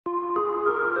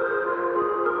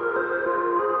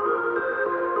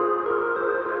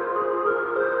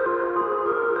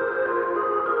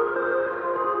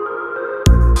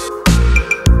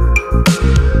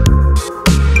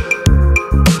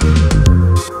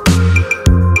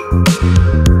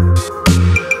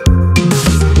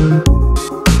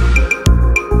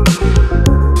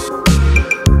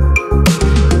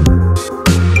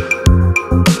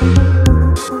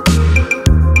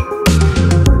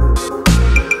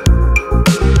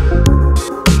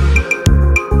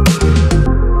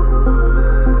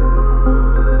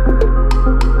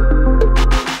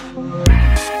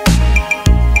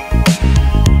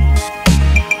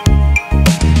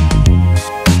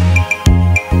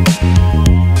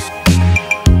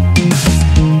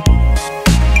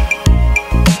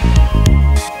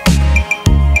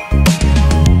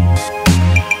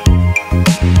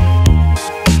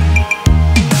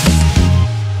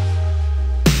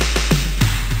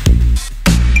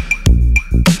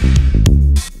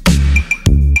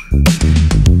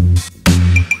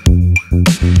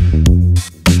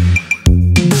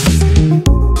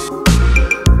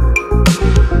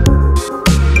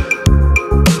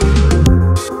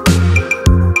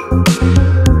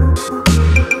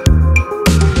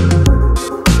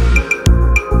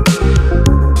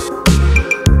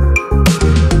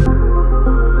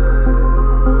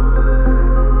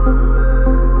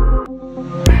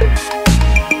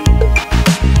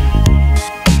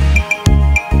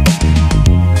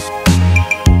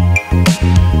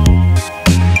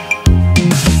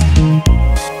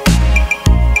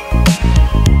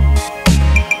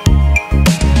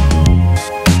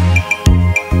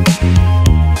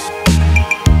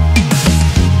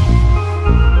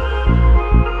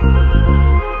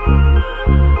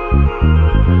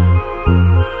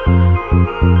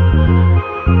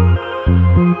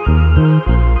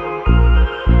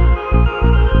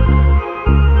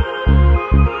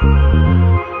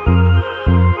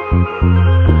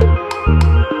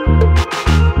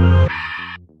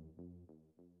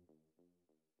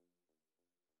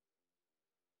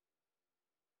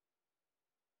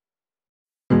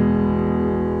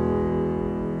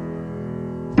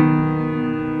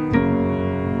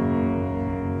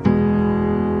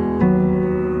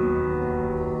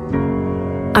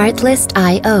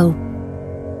Artlist.io.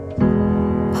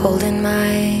 Holding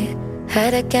my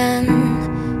head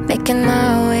again, making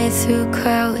my way through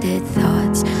crowded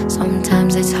thoughts.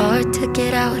 Sometimes it's hard to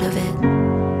get out of it.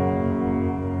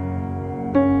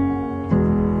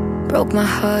 Broke my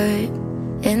heart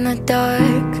in the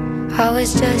dark. I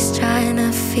was just trying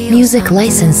to feel Music something.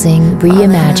 licensing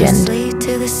reimagined. Falling asleep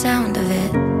to the sound of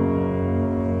it.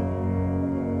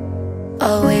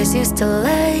 Always used to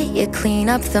let you clean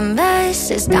up the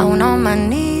messes. Down on my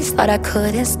knees, thought I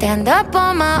couldn't stand up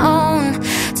on my own.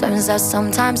 Turns out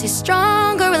sometimes you're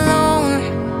stronger alone.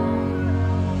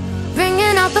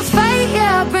 Bringing out the fight,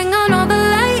 yeah, bring on all the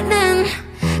lightning.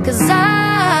 'Cause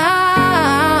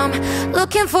I'm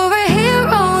looking for a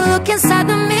hero. Look inside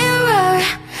the mirror,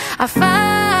 I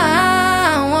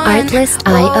found one.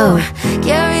 Artlist.io.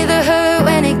 Carry the hurt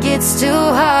when it gets too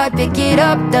hard. Pick it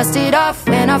up, dust it off.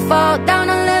 When I fall down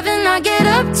 11, I get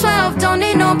up 12. Don't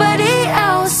need nobody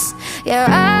else. Yeah,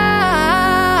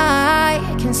 I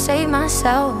can save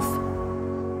myself.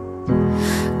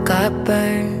 Got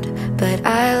burned, but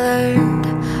I learned.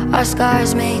 Our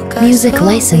scars make us Music who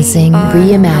we licensing are.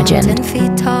 reimagined. 10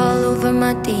 feet tall over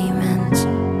my demons.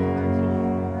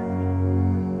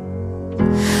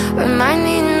 Remind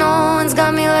me no one's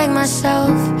got me like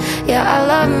myself. Yeah, I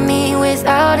love me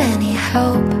without any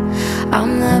help.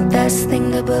 I'm the best thing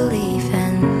to believe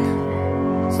in.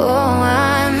 So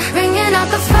I'm bringing out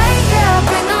the fight, yeah,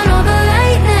 bring on all the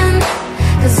lightning.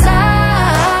 'Cause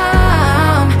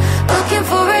I'm looking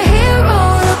for a hero.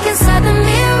 Look inside the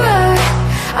mirror,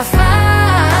 I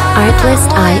found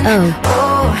Artlist.io.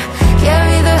 Oh,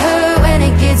 carry the hurt when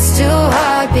it gets too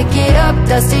hard. Pick it up,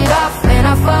 dust it off. When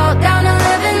I fall down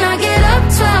 11, I get up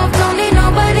 12. Don't need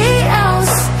nobody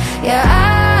else. Yeah,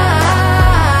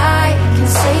 I can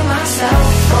save myself.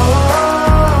 Oh,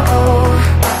 oh,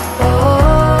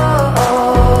 oh,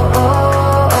 oh,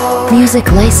 oh. Music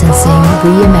licensing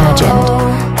reimagined.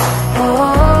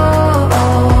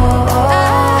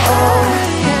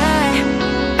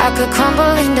 I could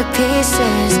crumble into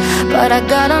pieces, but I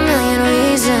got a million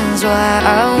reasons why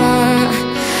I won't.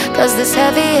 'Cause this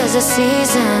heavy is a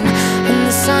season, and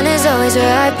the sun is always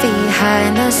right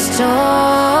behind the storm.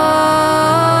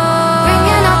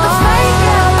 Bringing out the fight,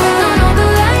 yeah, bring on all the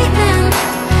lightning.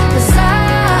 'Cause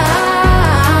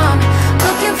I'm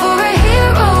looking for a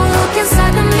hero. Look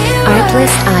inside the mirror,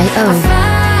 Artlist.io. I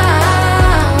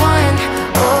found one.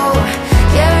 Oh,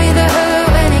 carry the hurt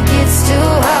when it gets too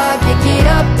hard. Pick it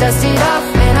up, dust it off.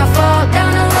 When I fall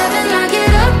down 11, I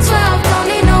get up 12. Don't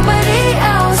need nobody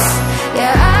else.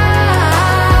 Yeah,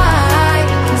 I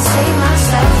can save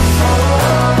myself.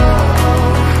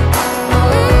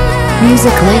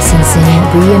 Music licensing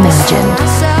reimagined.